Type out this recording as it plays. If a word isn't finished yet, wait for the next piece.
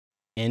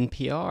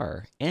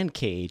NPR, and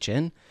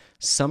KHN,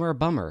 Summer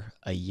Bummer,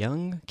 a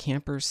young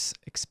camper's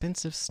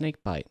expensive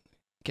snakebite.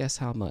 Guess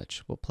how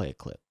much? We'll play a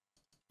clip.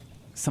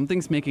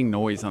 Something's making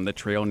noise on the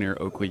trail near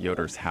Oakley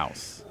Yoder's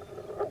house.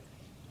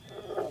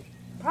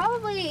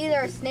 Probably either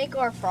a snake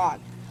or a frog.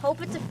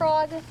 Hope it's a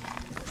frog.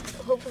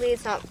 Hopefully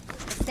it's not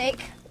a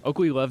snake.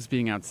 Oakley loves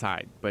being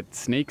outside, but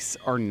snakes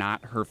are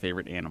not her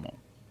favorite animal.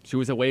 She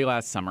was away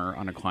last summer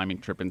on a climbing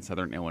trip in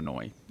southern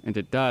Illinois, and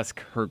at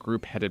dusk, her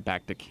group headed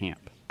back to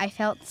camp. I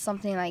felt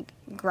something like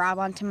grab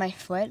onto my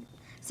foot.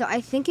 So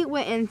I think it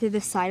went in through the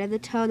side of the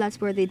toe.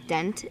 That's where the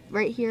dent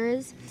right here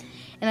is.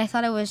 And I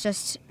thought it was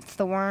just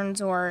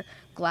thorns or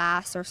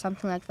glass or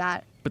something like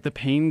that. But the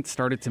pain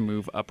started to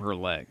move up her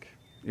leg.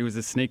 It was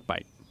a snake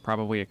bite,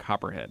 probably a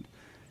copperhead.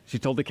 She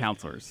told the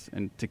counselors,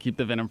 and to keep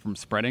the venom from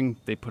spreading,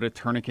 they put a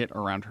tourniquet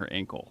around her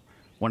ankle.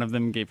 One of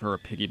them gave her a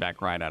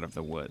piggyback ride out of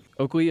the woods.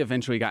 Oakley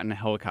eventually got in a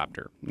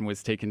helicopter and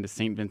was taken to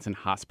St. Vincent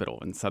Hospital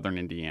in southern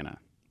Indiana.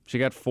 She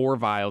got 4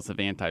 vials of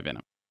antivenom.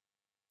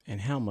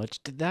 And how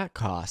much did that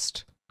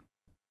cost?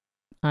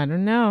 I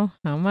don't know.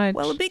 How much?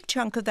 Well, a big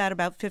chunk of that,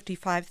 about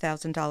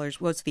 $55,000,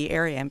 was the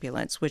air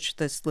ambulance, which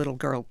this little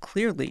girl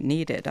clearly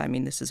needed. I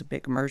mean, this is a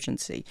big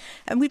emergency.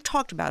 And we've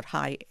talked about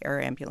high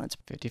air ambulance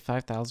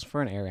 $55,000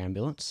 for an air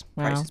ambulance.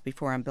 prices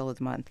before on Bill of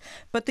the Month.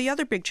 But the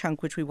other big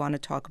chunk, which we want to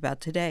talk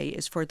about today,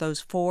 is for those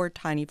 4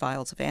 tiny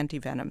vials of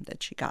antivenom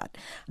that she got.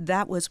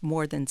 That was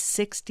more than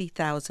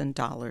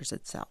 $60,000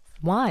 itself.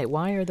 Why?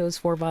 Why are those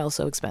 4 vials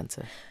so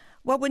expensive?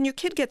 Well, when your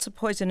kid gets a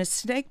poisonous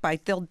snake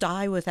bite, they'll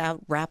die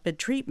without rapid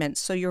treatment,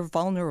 so you're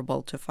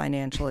vulnerable to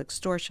financial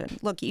extortion.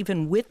 Look,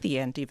 even with the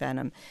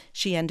antivenom,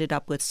 she ended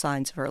up with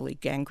signs of early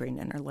gangrene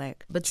in her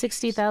leg. But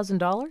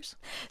 $60,000?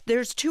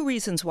 There's 2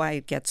 reasons why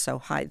it gets so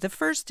high. The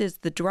first is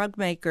the drug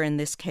maker in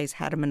this case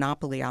had a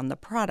monopoly on the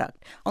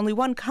product. Only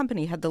one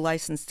company had the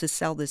license to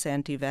sell this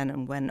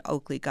antivenom when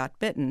Oakley got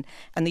bitten,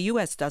 and the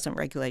U.S. doesn't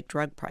regulate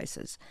drug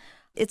prices.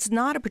 It's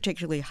not a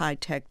particularly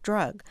high-tech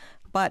drug.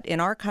 But in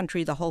our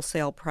country, the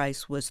wholesale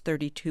price was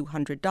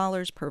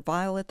 $3,200 per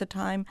vial at the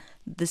time.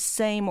 The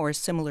same or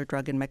similar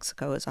drug in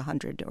Mexico is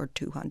 $100 or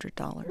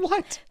 $200.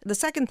 What? The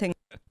second thing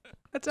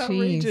That's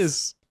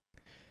outrageous.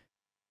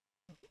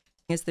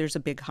 is there's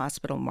a big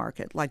hospital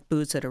market, like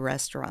booze at a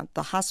restaurant.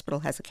 The hospital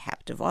has a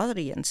captive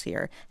audience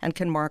here and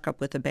can mark up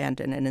with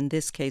abandon. And in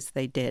this case,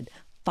 they did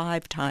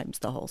 5 times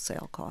the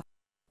wholesale cost.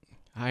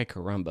 Ay,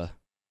 caramba.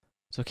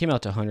 So it came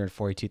out to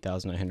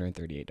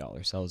 $142,938.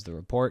 That was the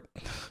report.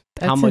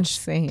 That's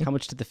insane. How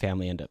much did the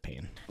family end up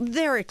paying?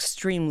 They're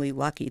extremely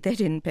lucky. They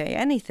didn't pay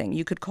anything.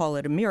 You could call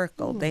it a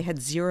miracle. They had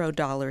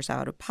 $0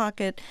 out of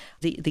pocket.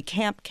 The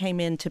camp came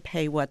in to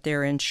pay what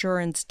their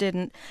insurance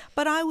didn't.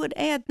 But I would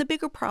add, the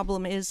bigger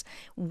problem is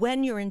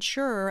when your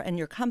insurer and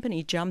your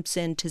company jumps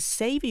in to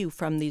save you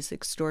from these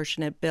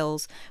extortionate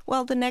bills,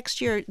 well, the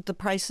next year the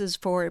prices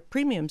for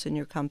premiums in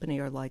your company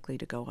are likely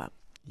to go up.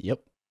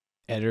 Yep.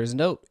 Editor's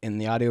note, in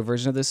the audio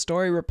version of this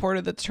story,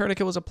 reported that the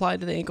tourniquet was applied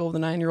to the ankle of the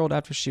 9-year-old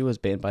after she was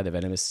bitten by the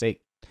venomous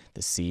snake.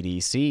 The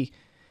CDC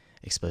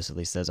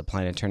explicitly says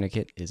applying a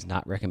tourniquet is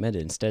not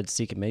recommended. Instead,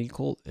 seek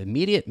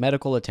immediate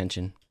medical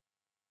attention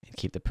and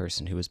keep the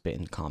person who was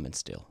bitten calm and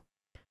still.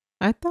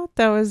 I thought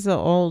that was the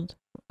old,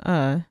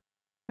 I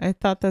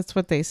thought that's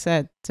what they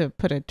said, to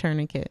put a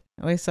tourniquet.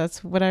 At least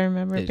that's what I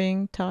remember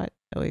being taught,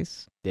 at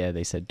least. Yeah,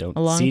 they said don't.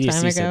 A long CDC time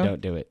ago. said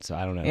don't do it, so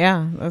I don't know.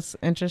 Yeah, that's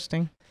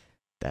interesting.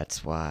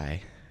 That's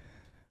why.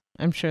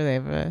 I'm sure they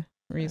have a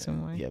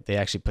reason why. Yeah, they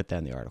actually put that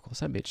in the article.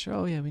 So I made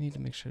sure, we need to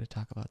make sure to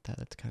talk about that.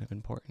 That's kind of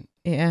important.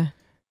 Yeah.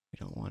 We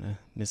don't want to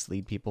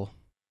mislead people.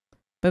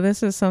 But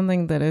this is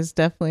something that has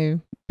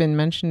definitely been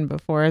mentioned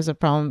before as a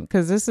problem,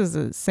 because this is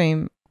the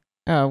same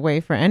way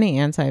for any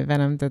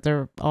anti-venom, that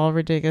they're all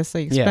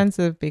ridiculously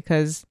expensive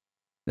because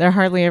they're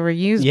hardly ever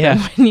used but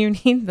when you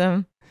need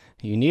them.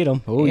 You need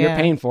them. Oh, you're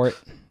paying for it.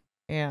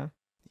 Yeah.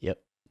 Yep.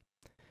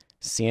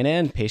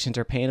 CNN, patients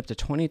are paying up to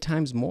 20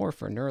 times more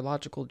for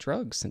neurological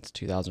drugs since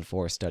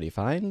 2004 study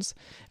finds.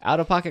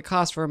 Out-of-pocket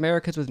costs for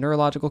Americans with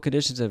neurological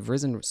conditions have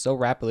risen so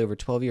rapidly over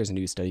 12 years, a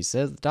new study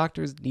says. The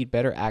doctors need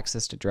better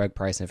access to drug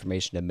price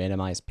information to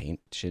minimize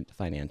patient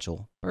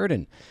financial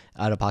burden.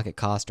 Out-of-pocket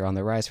costs are on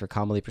the rise for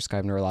commonly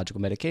prescribed neurological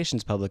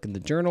medications. Public in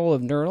the Journal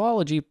of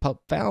Neurology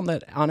found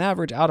that, on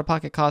average,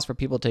 out-of-pocket costs for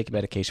people taking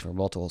medication for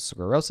multiple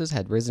sclerosis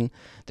had risen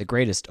the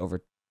greatest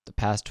over the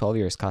past 12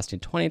 years, costing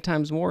 20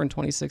 times more in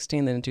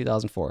 2016 than in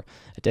 2004.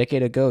 A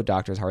decade ago,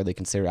 doctors hardly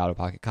considered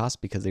out-of-pocket costs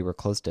because they were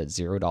close to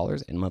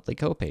 $0 in monthly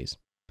copays.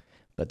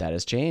 But that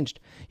has changed.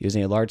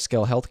 Using a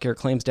large-scale healthcare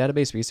claims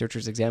database,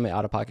 researchers examined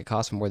out-of-pocket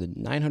costs for more than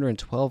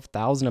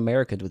 912,000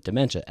 Americans with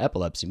dementia,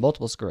 epilepsy,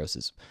 multiple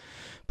sclerosis,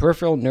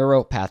 peripheral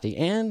neuropathy,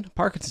 and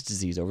Parkinson's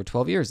disease over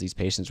 12 years. These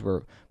patients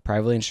were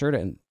privately insured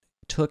and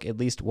took at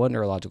least one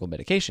neurological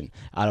medication.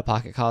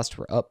 Out-of-pocket costs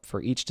were up for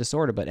each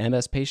disorder, but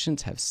MS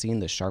patients have seen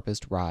the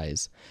sharpest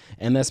rise.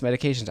 MS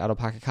medications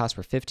out-of-pocket costs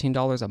were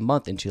 $15 a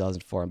month in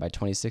 2004, and by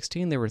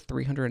 2016, they were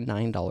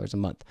 $309 a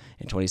month.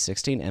 In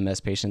 2016,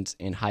 MS patients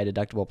in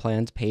high-deductible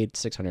plans paid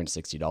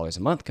 $660 a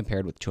month,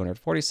 compared with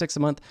 $246 a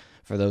month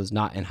for those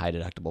not in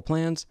high-deductible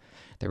plans.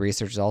 The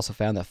researchers also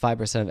found that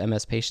 5% of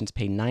MS patients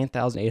pay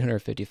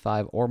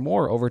 $9,855 or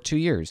more over 2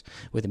 years,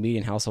 with a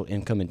median household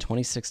income in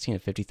 2016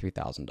 of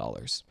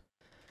 $53,000.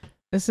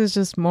 This is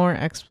just more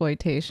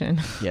exploitation.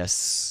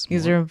 Yes.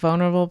 These are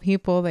vulnerable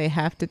people. They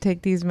have to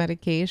take these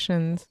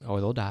medications. Or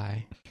they'll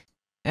die.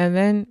 And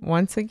then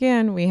once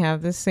again, we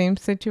have the same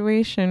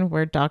situation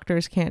where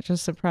doctors can't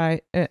just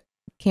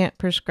can't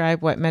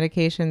prescribe what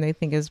medication they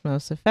think is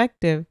most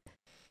effective.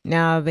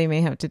 Now they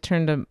may have to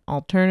turn to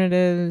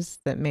alternatives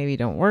that maybe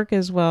don't work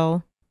as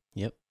well.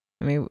 Yep.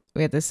 I mean,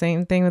 we had the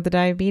same thing with the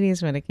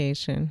diabetes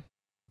medication.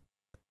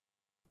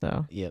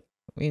 So yep,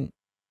 we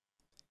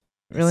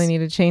really need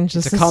to change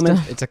the system.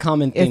 It's a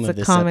common theme of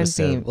this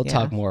episode. Theme, we'll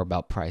talk more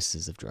about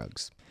prices of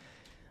drugs.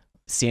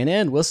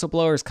 CNN,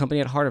 whistleblowers, company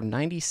at heart of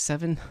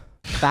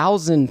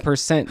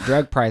 97,000%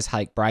 drug price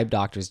hike, bribe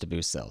doctors to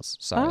boost sales.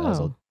 Sorry, that was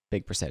a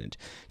big percentage.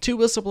 2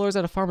 whistleblowers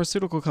at a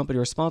pharmaceutical company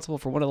responsible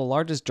for one of the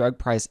largest drug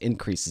price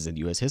increases in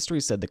U.S. history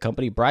said the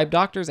company bribed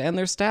doctors and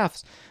their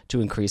staffs to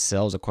increase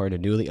sales, according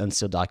to newly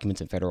unsealed documents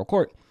in federal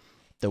court.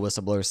 The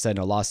whistleblowers said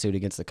in a lawsuit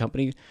against the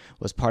company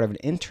was part of an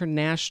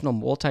international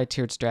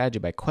multi-tiered strategy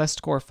by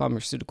Questcor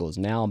Pharmaceuticals,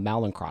 now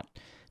Mallinckrodt,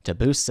 to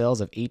boost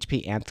sales of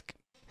HP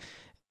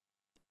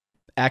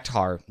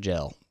Actar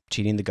gel,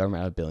 cheating the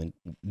government out of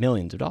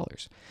millions of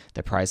dollars.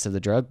 The price of the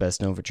drug,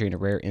 best known for treating a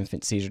rare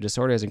infant seizure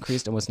disorder, has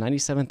increased almost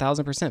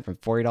 97,000% from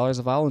 $40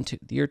 a vial in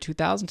the year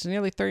 2000 to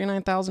nearly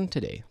 $39,000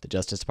 today. The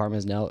Justice Department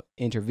has now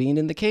intervened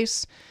in the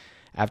case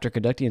after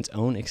conducting its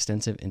own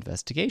extensive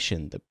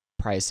investigation. The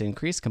price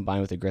increase,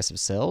 combined with aggressive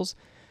sales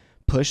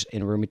push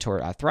in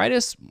rheumatoid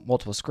arthritis,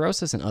 multiple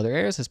sclerosis, and other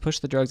areas, has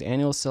pushed the drug's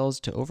annual sales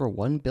to over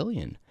 $1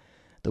 billion.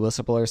 The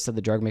whistleblower said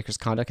the drug maker's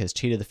conduct has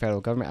cheated the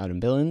federal government out of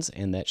billions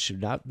and that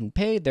should not be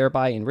paid,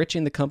 thereby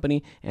enriching the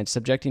company and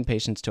subjecting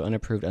patients to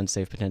unapproved,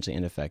 unsafe, potentially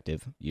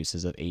ineffective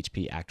uses of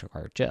HP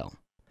Actar gel.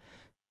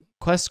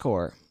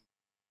 Questcor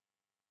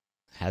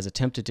has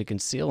attempted to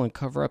conceal and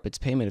cover up its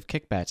payment of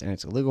kickbacks and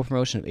its illegal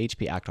promotion of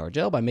HP Actar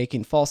gel by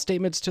making false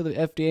statements to the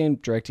FDA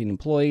and directing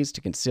employees to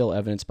conceal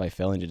evidence by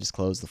failing to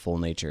disclose the full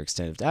nature,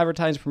 extent of its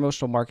advertising,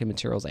 promotional marketing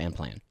materials, and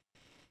plan.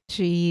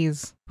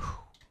 Jeez.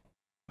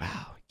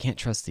 Wow. Can't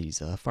trust these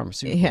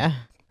pharmaceuticals. Yeah.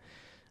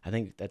 I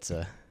think that's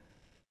a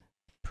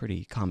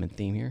pretty common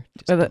theme here.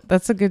 But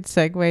that's a good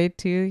segue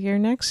to your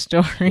next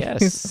story.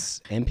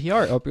 Yes.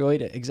 NPR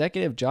opioid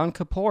executive John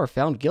Kapoor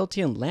found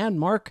guilty in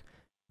landmark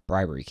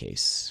bribery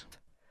case.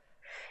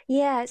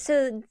 Yeah,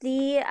 so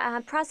the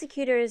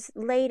prosecutors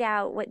laid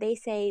out what they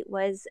say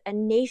was a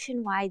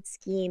nationwide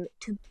scheme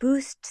to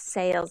boost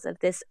sales of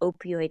this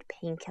opioid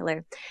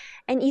painkiller.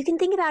 And you can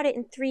think about it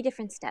in 3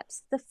 different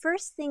steps. The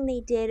first thing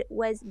they did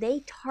was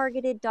they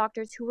targeted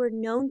doctors who were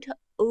known to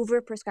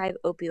overprescribe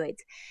opioids.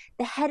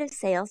 The head of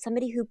sales,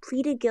 somebody who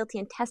pleaded guilty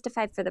and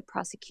testified for the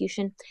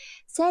prosecution,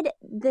 said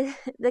the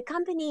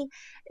company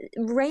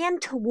ran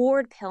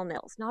toward pill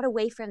mills, not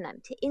away from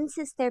them. To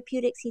Insys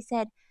Therapeutics, he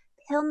said,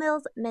 pill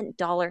mills meant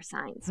dollar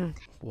signs.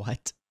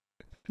 What?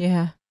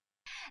 Yeah.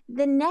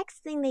 The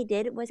next thing they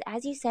did was,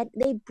 as you said,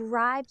 they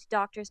bribed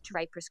doctors to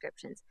write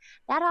prescriptions.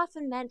 That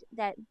often meant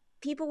that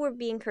people were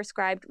being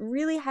prescribed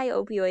really high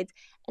opioids,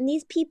 and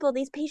these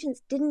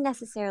patients didn't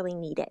necessarily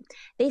need it.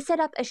 They set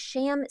up a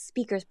sham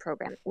speakers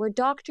program where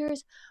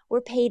doctors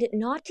were paid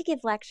not to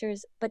give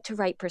lectures, but to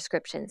write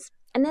prescriptions.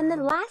 And then the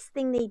last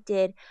thing they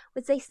did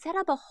was they set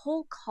up a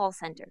whole call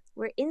center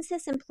where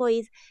Insys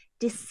employees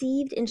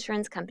deceived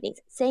insurance companies,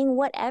 saying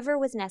whatever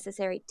was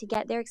necessary to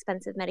get their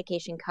expensive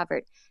medication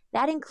covered.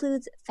 That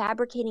includes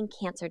fabricating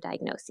cancer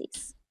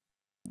diagnoses.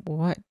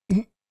 What?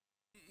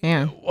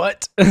 Yeah.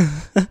 What?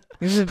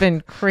 These have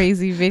been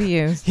crazy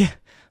videos. Yeah.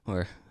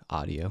 Or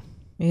audio.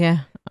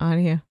 Yeah,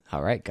 audio.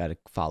 All right. Got to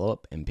follow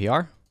up.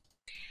 NPR.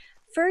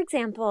 For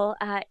example,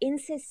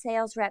 Insys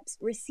sales reps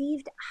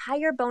received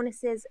higher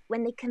bonuses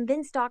when they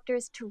convinced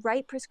doctors to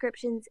write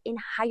prescriptions in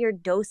higher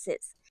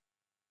doses.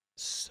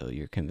 So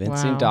you're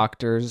convincing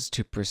doctors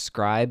to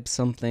prescribe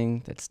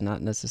something that's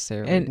not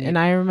necessarily... And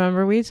I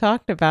remember we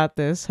talked about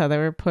this, how they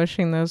were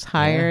pushing those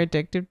higher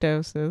addictive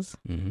doses.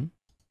 Mm-hmm.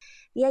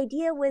 The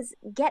idea was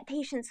get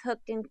patients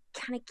hooked and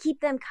kind of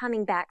keep them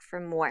coming back for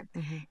more.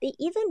 Mm-hmm. They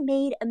even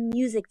made a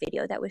music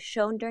video that was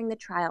shown during the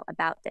trial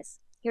about this.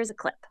 Here's a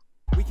clip.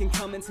 We can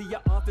come into your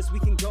office, we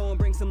can go and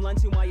bring some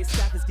lunch, and while your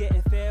staff is getting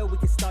fed, we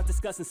can start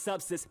discussing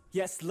substance.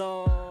 Yes,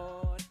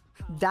 Lord.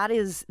 That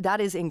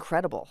is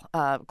incredible.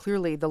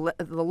 Clearly, the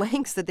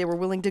lengths that they were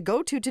willing to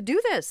go to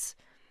do this.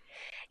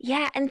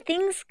 Yeah, and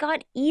things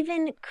got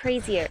even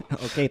crazier.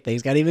 Okay,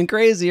 things got even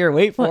crazier.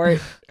 Wait for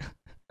it.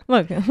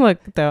 Look,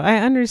 though, I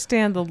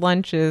understand the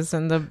lunches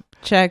and the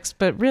checks,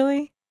 but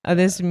really?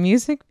 This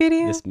music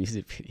video? This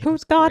music video. Who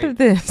thought of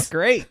this?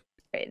 Great.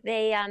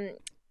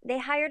 They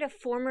hired a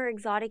former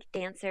exotic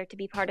dancer to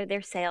be part of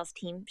their sales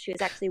team. She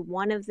was actually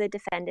one of the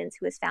defendants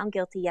who was found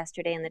guilty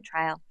yesterday in the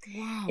trial.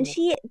 Wow. And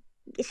she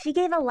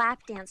gave a lap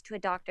dance to a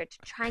doctor to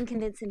try and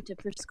convince him to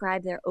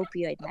prescribe their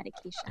opioid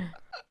medication.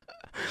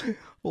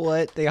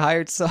 What? They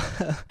hired some...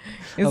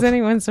 Is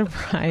anyone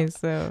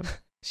surprised, though?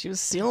 She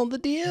was sealing the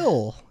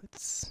deal.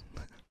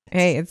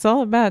 Hey, it's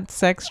all about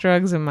sex,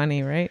 drugs, and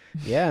money, right?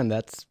 Yeah, and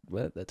that's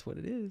what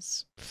it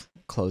is.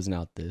 Closing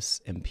out this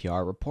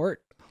NPR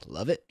report.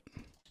 Love it.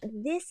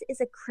 This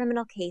is a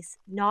criminal case,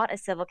 not a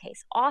civil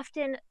case.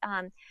 Often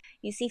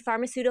you see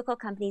pharmaceutical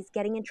companies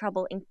getting in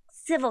trouble in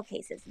civil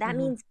cases. That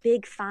means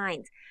big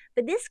fines.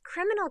 But this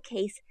criminal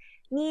case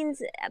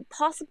means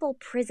possible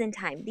prison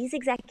time. These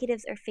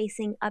executives are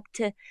facing up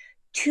to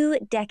 2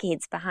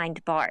 decades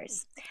behind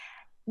bars.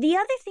 The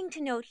other thing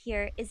to note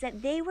here is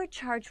that they were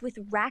charged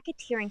with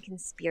racketeering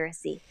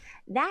conspiracy.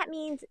 That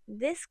means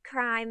these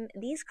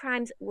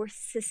crimes were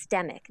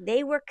systemic.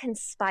 They were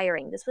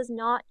conspiring. This was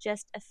not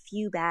just a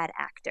few bad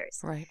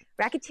actors. Right.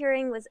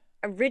 Racketeering was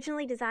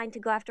originally designed to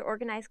go after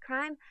organized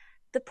crime.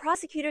 The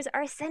prosecutors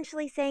are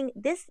essentially saying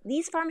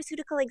these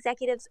pharmaceutical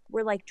executives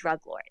were like drug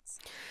lords.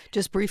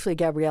 Just briefly,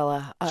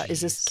 Gabriella, is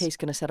this Jeez. case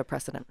going to set a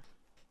precedent?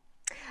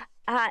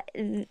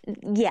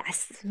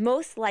 Yes,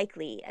 most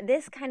likely.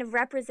 This kind of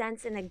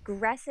represents an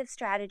aggressive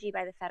strategy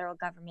by the federal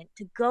government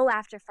to go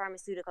after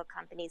pharmaceutical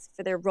companies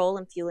for their role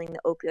in fueling the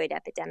opioid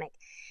epidemic.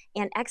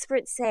 And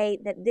experts say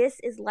that this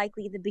is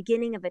likely the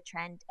beginning of a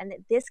trend and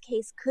that this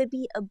case could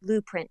be a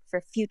blueprint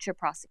for future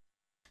prosecutions.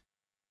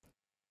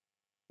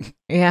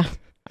 Yeah,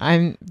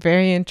 I'm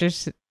very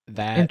interested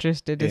to is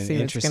see what's going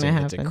to interesting.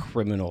 happen. It's a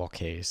criminal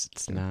case.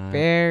 It's not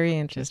Very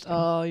just, interesting.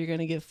 oh, you're going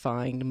to get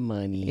fined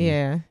money.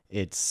 Yeah.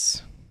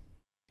 It's,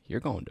 you're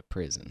going to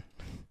prison.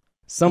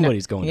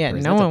 Somebody's going to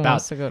prison. No one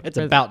wants to go to It's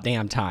prison. about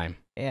damn time.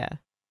 Yeah.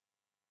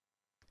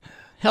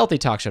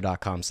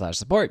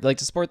 HealthyTalkShow.com/support. If you'd like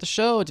to support the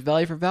show, it's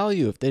value for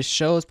value. If this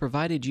show has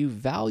provided you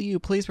value,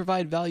 please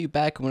provide value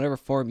back in whatever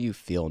form you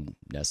feel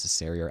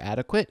necessary or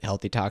adequate.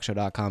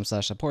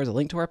 HealthyTalkShow.com/support is a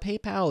link to our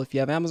PayPal. If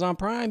you have Amazon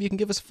Prime, you can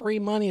give us free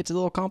money. It's a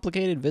little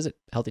complicated. Visit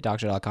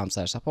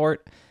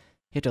HealthyTalkShow.com/support.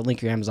 You have to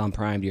link your Amazon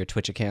Prime to your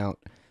Twitch account,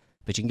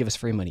 but you can give us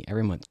free money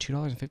every month,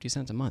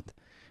 $2.50 a month.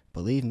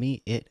 Believe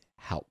me, it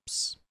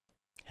helps.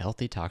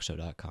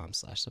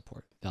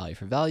 HealthyTalkShow.com/support. Value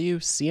for value.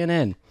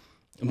 CNN.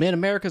 Amid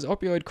America's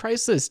opioid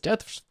crisis,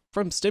 deaths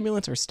from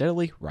stimulants are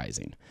steadily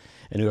rising.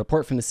 A new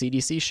report from the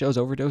CDC shows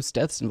overdose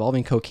deaths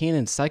involving cocaine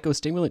and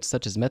psychostimulants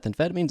such as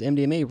methamphetamines,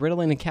 MDMA,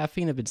 Ritalin, and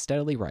caffeine have been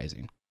steadily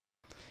rising.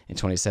 In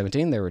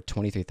 2017, there were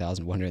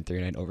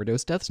 23,139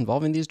 overdose deaths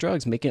involving these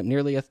drugs, making up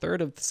nearly a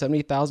third of the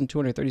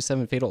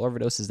 70,237 fatal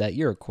overdoses that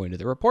year, according to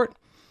the report.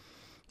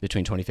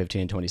 Between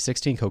 2015 and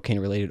 2016,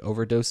 cocaine-related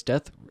overdose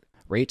death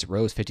rates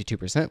rose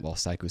 52%, while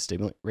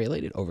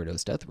psychostimulant-related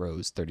overdose death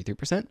rose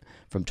 33%.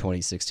 From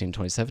 2016 to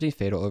 2017,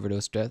 fatal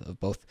overdose death of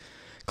both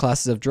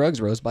classes of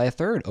drugs rose by a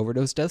third.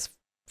 Overdose deaths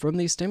from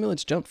these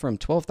stimulants jumped from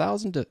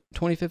 12,000 to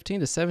 2015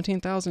 to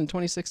 17,000 in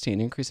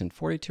 2016, increasing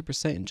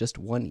 42% in just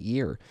 1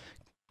 year.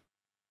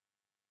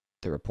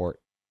 The report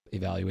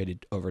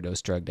evaluated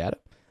overdose drug data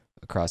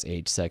across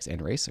age, sex, and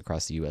race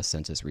across the U.S.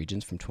 Census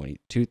regions from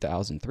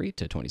 2003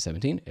 to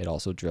 2017. It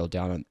also drilled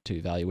down to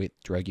evaluate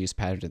drug use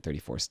patterns in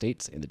 34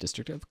 states in the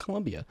District of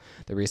Columbia.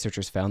 The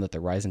researchers found that the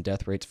rise in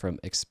death rates from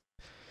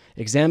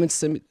examined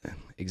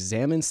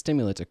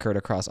stimulants occurred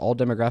across all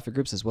demographic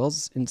groups as well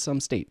as in some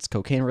states.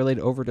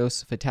 Cocaine-related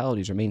overdose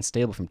fatalities remained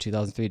stable from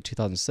 2003 to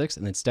 2006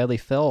 and then steadily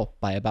fell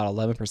by about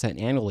 11%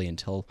 annually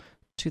until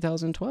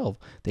 2012.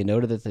 They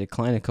noted that the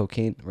decline in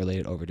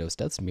cocaine-related overdose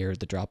deaths mirrored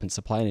the drop in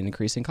supply and an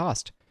increase in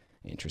cost.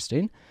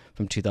 Interesting.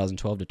 From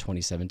 2012 to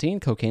 2017,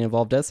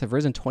 cocaine-involved deaths have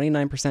risen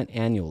 29%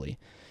 annually.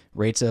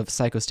 Rates of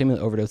psychostimulant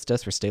overdose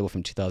deaths were stable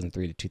from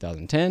 2003 to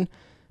 2010.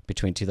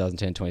 Between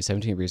 2010 and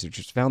 2017,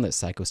 researchers found that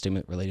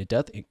psychostimulant-related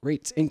death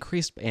rates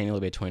increased annually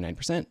by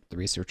 29%. The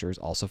researchers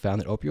also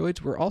found that opioids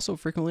were also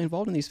frequently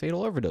involved in these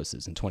fatal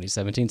overdoses. In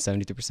 2017,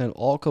 73% of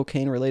all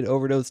cocaine-related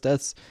overdose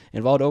deaths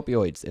involved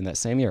opioids. In that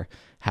same year,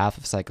 half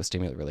of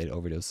psychostimulant-related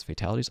overdose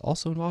fatalities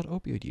also involved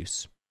opioid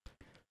use.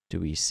 Do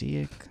we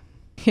see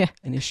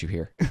an issue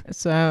here?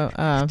 So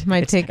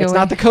my takeaway. It's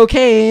not the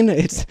cocaine.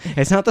 It's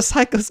not the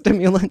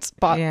psychostimulants.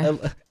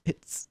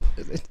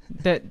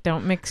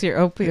 Don't mix your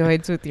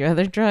opioids with your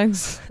other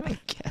drugs. I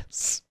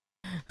guess.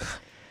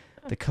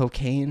 The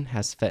cocaine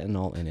has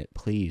fentanyl in it.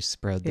 Please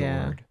spread the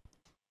word.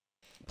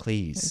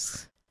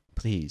 Please.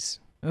 Please.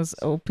 Those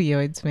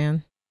opioids,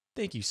 man.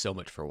 Thank you so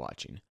much for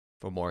watching.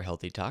 For more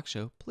Healthy Talk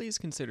Show, please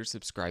consider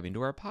subscribing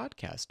to our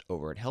podcast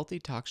over at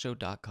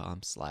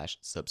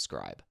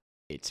healthytalkshow.com/subscribe.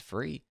 It's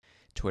free.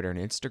 Twitter and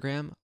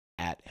Instagram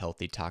at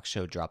Healthy Talk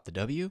Show, drop the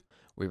W.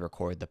 We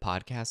record the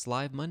podcast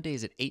live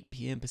Mondays at 8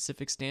 p.m.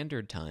 Pacific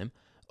Standard Time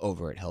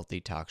over at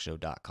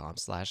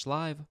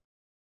healthytalkshow.com/live.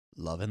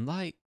 Love and light.